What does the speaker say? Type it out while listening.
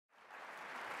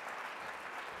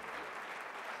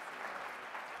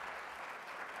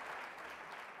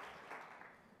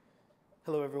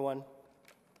Hello, everyone.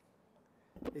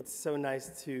 It's so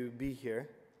nice to be here.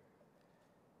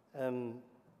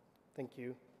 Thank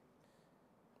you.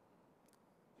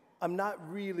 I'm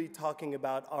not really talking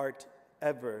about art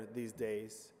ever these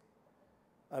days.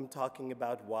 I'm talking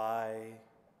about why,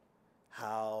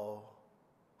 how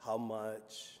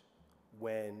much,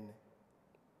 when.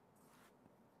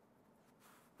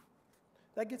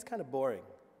 That gets kind of boring.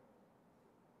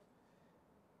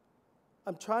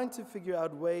 I'm trying to figure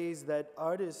out ways that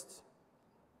artists,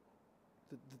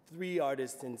 the three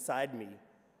artists inside me,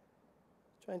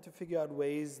 trying to figure out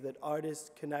ways that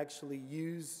artists can actually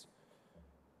use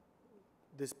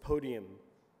this podium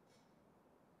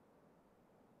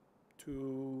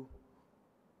to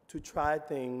try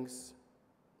things,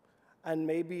 and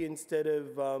maybe instead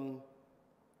of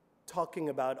talking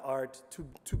about art,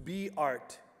 to be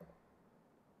art.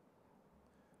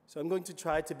 So I'm going to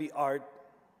try to be art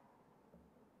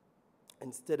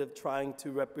instead of trying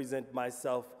to represent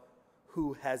myself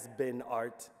who has been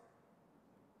art.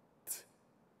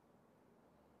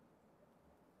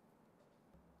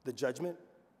 The judgment.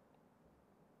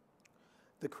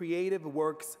 The creative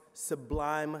work's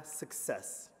sublime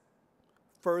success,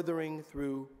 furthering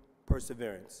through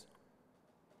perseverance.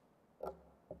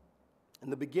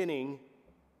 In the beginning,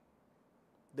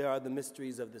 there are the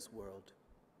mysteries of this world.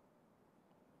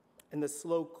 In the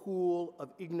slow cool of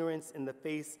ignorance in the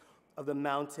face of the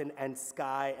mountain and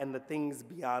sky and the things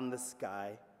beyond the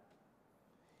sky.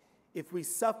 If we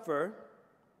suffer,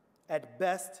 at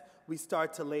best, we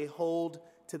start to lay hold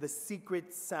to the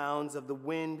secret sounds of the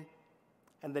wind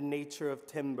and the nature of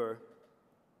timber.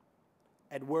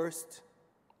 At worst,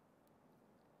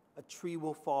 a tree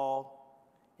will fall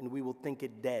and we will think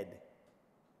it dead.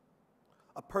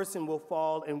 A person will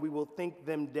fall and we will think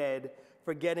them dead,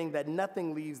 forgetting that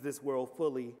nothing leaves this world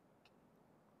fully.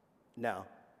 Now,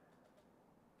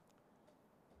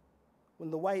 when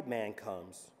the white man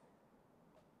comes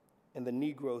and the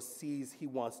Negro sees he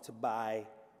wants to buy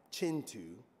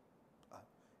Chintu,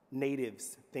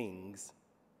 natives' things,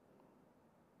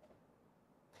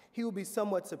 he will be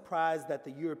somewhat surprised that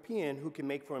the European, who can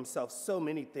make for himself so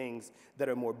many things that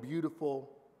are more beautiful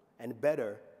and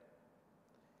better,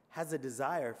 has a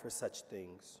desire for such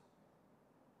things.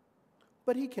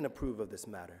 But he can approve of this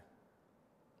matter.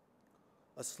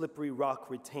 A slippery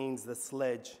rock retains the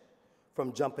sledge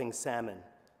from jumping salmon,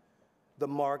 the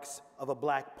marks of a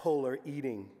black polar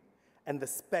eating, and the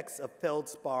specks of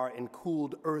feldspar and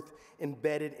cooled earth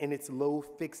embedded in its low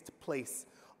fixed place,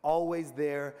 always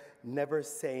there, never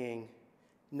saying,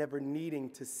 never needing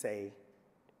to say.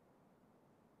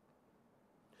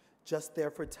 Just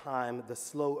there for time, the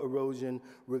slow erosion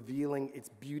revealing its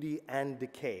beauty and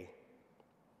decay.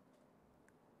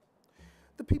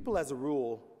 The people, as a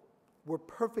rule, were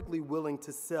perfectly willing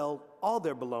to sell all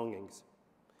their belongings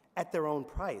at their own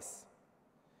price.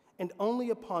 And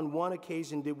only upon one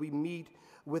occasion did we meet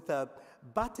with a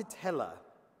Batitella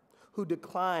who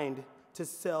declined to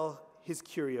sell his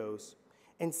curios.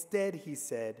 Instead, he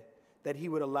said that he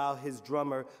would allow his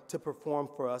drummer to perform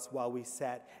for us while we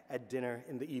sat at dinner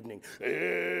in the evening.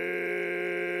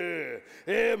 Hey,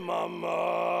 hey,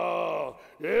 mama,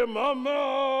 hey,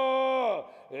 mama,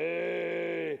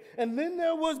 hey. And then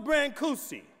there was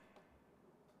Brancusi.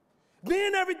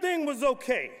 Then everything was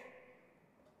okay.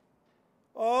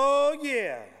 Oh,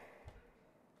 yeah.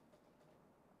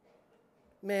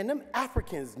 Man, them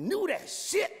Africans knew that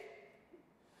shit.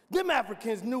 Them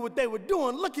Africans knew what they were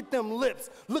doing. Look at them lips.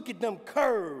 Look at them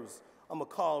curves. I'm going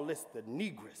to call this the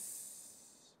negress.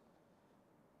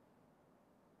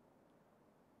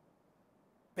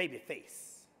 Baby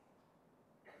face.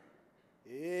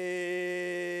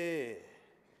 Yeah.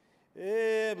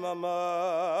 Yeah,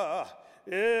 mama.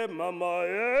 Yeah, mama.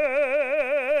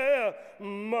 Yeah,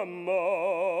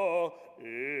 mama.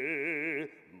 Yeah,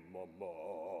 mama.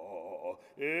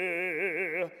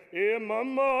 Yeah, yeah,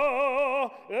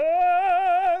 mama.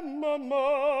 Yeah,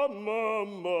 mama,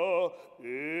 mama.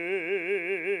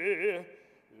 Yeah,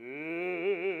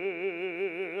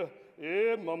 yeah,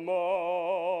 yeah,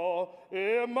 mama.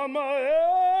 Yeah, mama.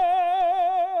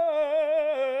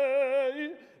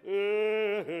 Yeah,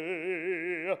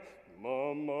 yeah,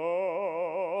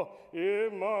 mama. Yeah,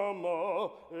 mama.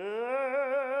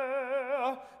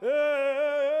 Yeah, yeah,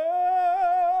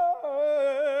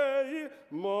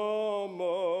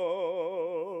 mama.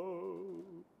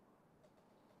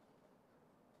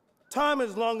 Time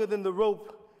is longer than the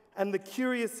rope, and the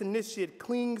curious initiate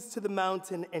clings to the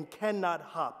mountain and cannot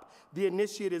hop. The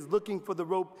initiate is looking for the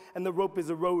rope, and the rope is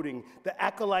eroding. The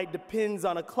acolyte depends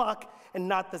on a clock and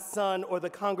not the sun or the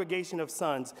congregation of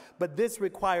suns, but this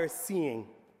requires seeing.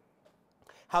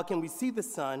 How can we see the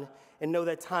sun and know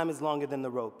that time is longer than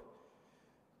the rope?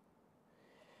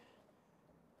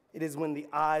 It is when the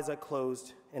eyes are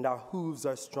closed and our hooves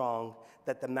are strong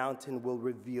that the mountain will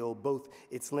reveal both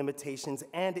its limitations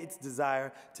and its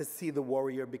desire to see the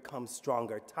warrior become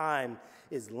stronger. Time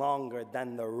is longer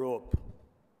than the rope.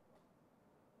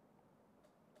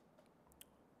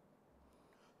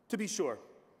 To be sure,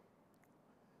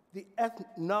 the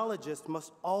ethnologist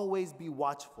must always be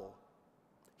watchful.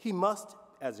 He must,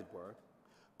 as it were,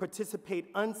 participate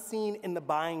unseen in the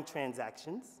buying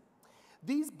transactions.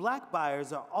 These black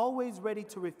buyers are always ready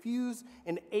to refuse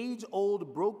an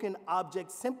age-old broken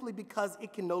object simply because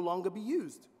it can no longer be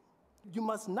used. You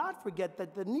must not forget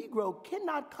that the Negro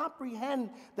cannot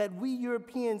comprehend that we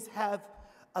Europeans have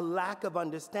a lack of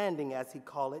understanding, as he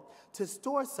called it, to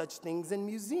store such things in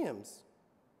museums.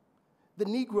 The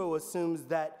Negro assumes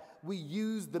that we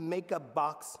use the makeup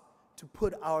box to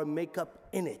put our makeup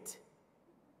in it,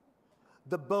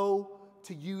 the bow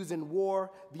to use in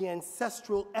war, the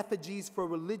ancestral effigies for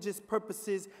religious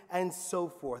purposes, and so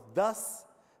forth. Thus,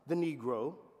 the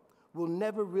Negro will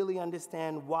never really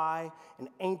understand why an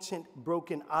ancient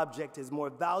broken object is more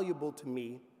valuable to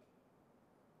me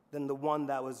than the one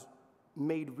that was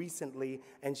made recently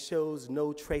and shows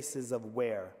no traces of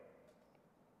wear.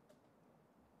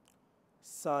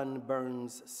 Sun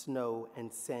burns snow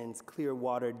and sends clear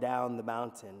water down the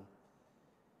mountain.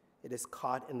 It is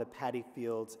caught in the paddy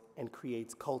fields and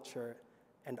creates culture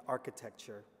and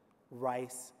architecture,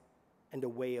 rice and a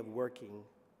way of working,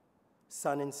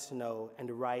 sun and snow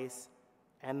and rice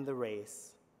and the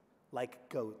race, like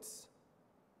goats,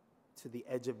 to the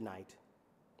edge of night.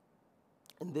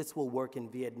 And this will work in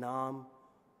Vietnam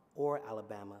or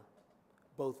Alabama,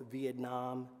 both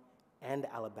Vietnam and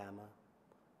Alabama.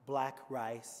 Black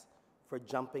rice for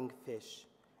jumping fish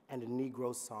and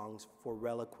Negro songs for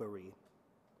reliquary.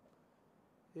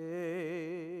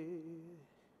 Hey,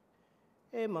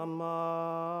 hey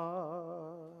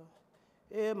mama,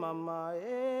 hey mama,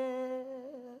 hey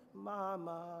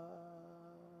mama.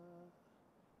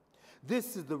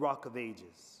 This is the Rock of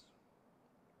Ages,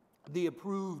 the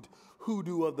approved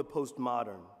hoodoo of the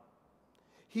postmodern.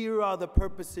 Here are the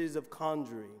purposes of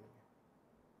conjuring.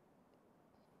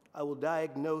 I will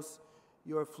diagnose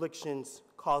your afflictions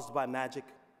caused by magic,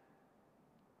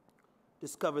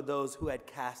 discover those who had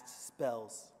cast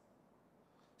spells,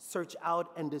 search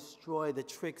out and destroy the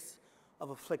tricks of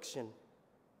affliction,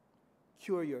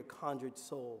 cure your conjured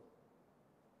soul,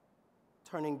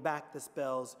 turning back the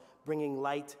spells, bringing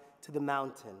light to the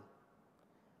mountain,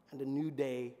 and a new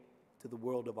day to the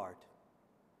world of art.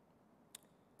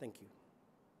 Thank you.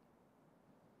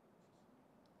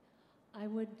 I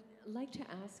would like to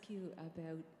ask you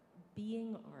about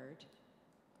being art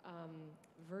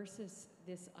versus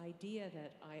this idea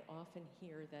that I often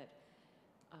hear that,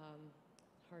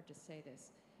 hard to say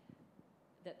this,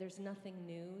 that there's nothing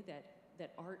new,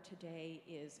 that art today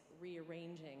is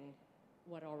rearranging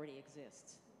what already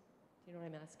exists. Do you know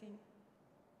what I'm asking?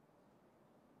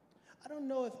 I don't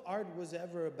know if art was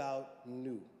ever about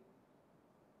new.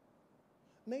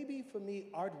 Maybe for me,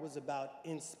 art was about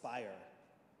inspire,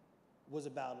 was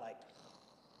about like,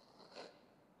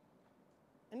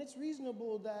 and it's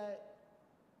reasonable that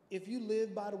if you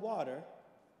live by the water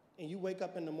and you wake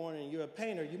up in the morning and you're a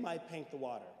painter, you might paint the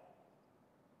water.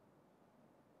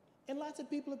 And lots of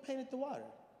people have painted the water.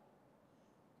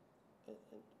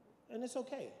 And it's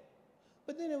okay.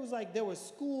 But then it was like there were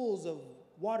schools of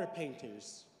water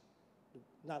painters,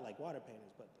 not like water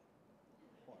painters, but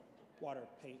water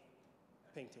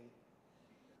painting.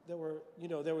 There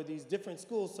were these different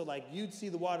schools, so like you'd see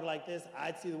the water like this,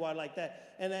 I'd see the water like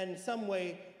that, and then in some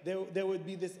way there would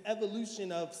be this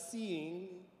evolution of seeing,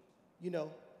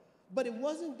 but it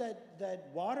wasn't that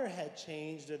water had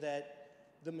changed or that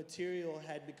the material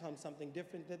had become something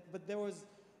different, but there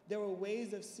were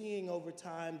ways of seeing over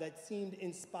time that seemed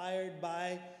inspired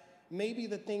by maybe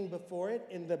the thing before it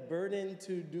and the burden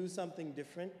to do something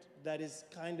different that is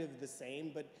kind of the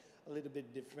same but a little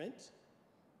bit different.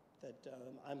 That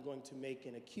I'm going to make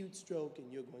an acute stroke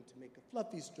and you're going to make a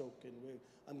fluffy stroke, and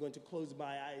I'm going to close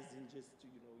my eyes and just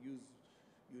use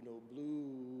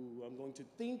blue. I'm going to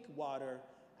think water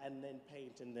and then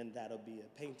paint, and then that'll be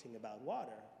a painting about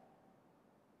water.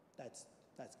 That's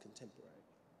contemporary.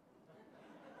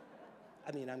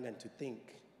 I mean, I'm going to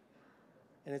think,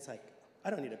 and it's like,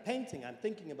 I don't need a painting, I'm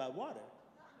thinking about water.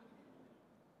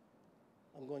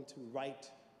 I'm going to write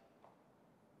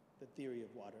the theory of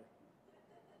water.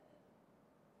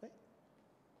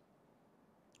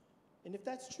 And if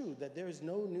that's true, that there is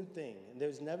no new thing, and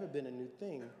there's never been a new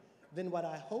thing, then what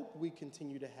I hope we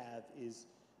continue to have is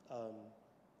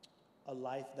a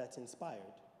life that's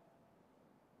inspired,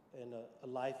 and a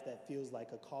life that feels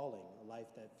like a calling, a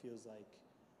life that feels like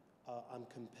I'm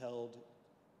compelled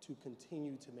to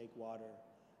continue to make water,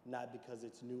 not because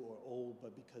it's new or old,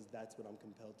 but because that's what I'm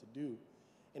compelled to do.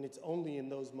 And it's only in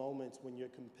those moments when you're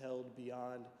compelled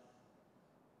beyond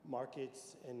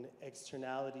markets and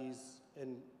externalities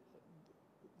and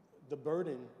the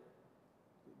burden,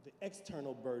 the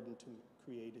external burden to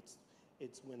create,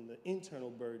 it's when the internal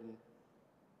burden,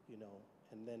 you know,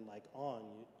 and then like on,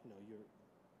 you know,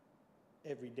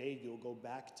 every day you'll go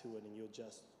back to it and you'll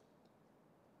just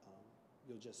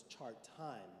chart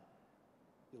time.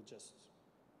 You'll just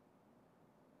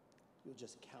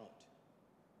count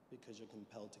because you're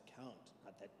compelled to count.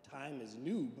 Not that time is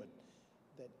new, but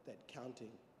that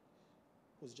counting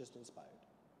was just inspired.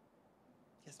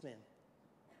 Yes, ma'am.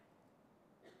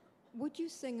 Would you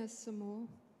sing us some more?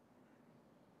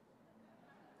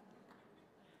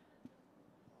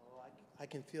 Oh, I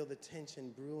can feel the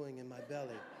tension brewing in my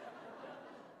belly.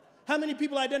 How many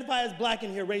people identify as black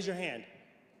in here? Raise your hand.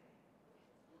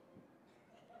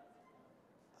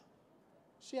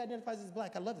 She identifies as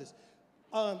black. I love this.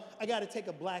 I got to take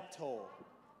a black toll.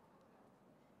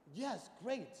 Yes,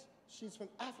 great. She's from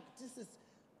Africa.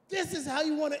 This is how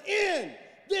you want to end.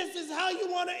 This is how you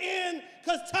want to end,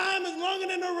 because time is longer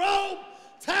than the rope.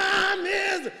 Time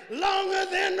is longer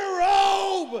than the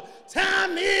rope.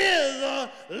 Time is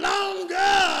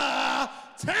longer.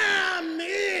 Time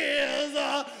is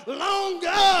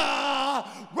longer.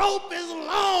 Rope is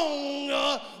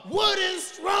long. Wood is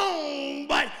strong,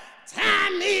 but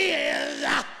time is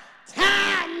longer.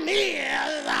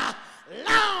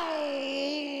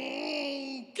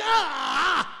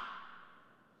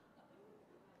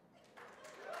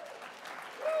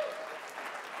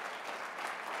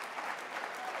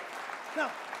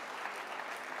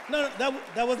 No,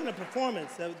 that wasn't a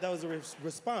performance. That was a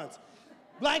response.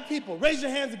 Black people, raise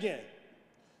your hands again.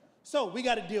 So we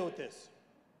got to deal with this.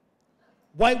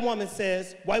 White woman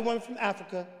says, white woman from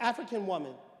Africa, African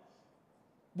woman.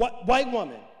 White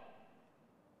woman,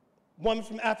 woman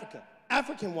from Africa,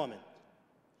 African woman.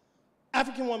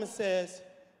 African woman says,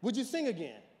 would you sing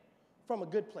again? From a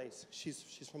good place. She's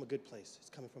from a good place. It's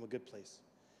coming from a good place.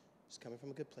 She's coming from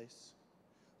a good place.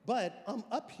 But I'm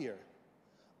up here.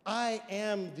 I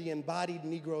am the embodied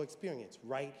Negro experience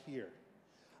right here.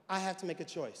 I have to make a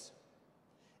choice.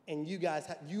 And you guys,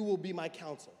 you will be my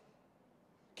counsel.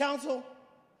 Counsel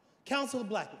of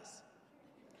blackness.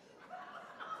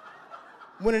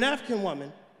 When an African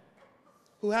woman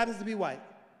who happens to be white,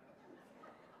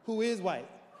 who is white,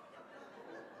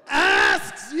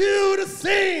 asks you to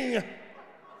sing,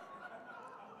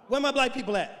 where my black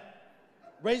people at?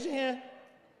 Raise your hand.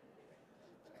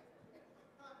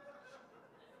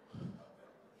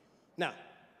 Now,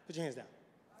 put your hands down.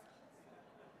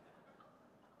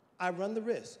 I run the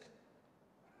risk,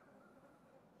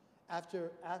 after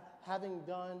having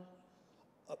done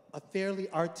a fairly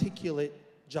articulate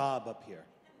job up here,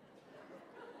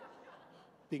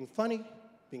 being funny,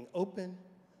 being open,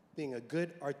 being a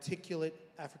good, articulate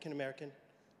African-American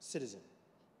citizen.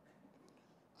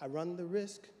 I run the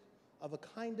risk of a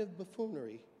kind of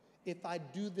buffoonery if I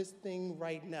do this thing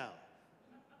right now.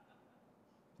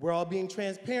 We're all being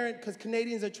transparent because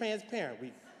Canadians are transparent.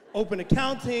 We open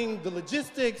accounting, the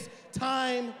logistics,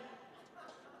 time.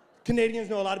 Canadians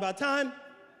know a lot about time.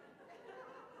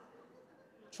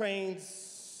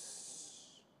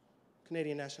 Trains,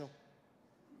 Canadian National.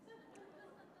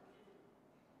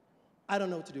 I don't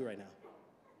know what to do right now.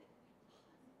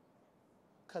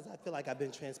 Because I feel like I've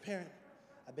been transparent.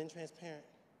 I've been transparent.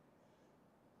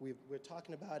 We're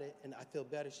talking about it, and I feel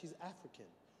better. She's African,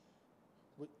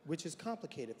 which is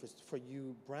complicated for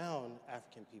you brown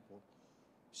African people.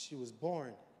 She was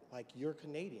born like you're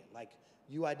Canadian, like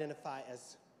you identify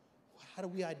as, how do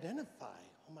we identify?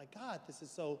 Oh my God, this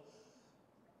is so,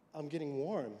 I'm getting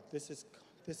warm. This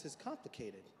is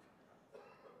complicated.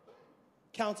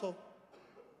 Counsel.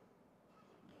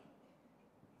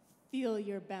 Feel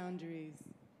your boundaries.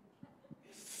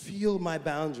 Feel my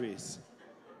boundaries.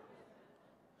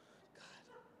 God.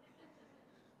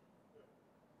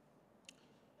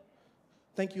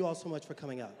 Thank you all so much for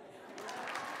coming out.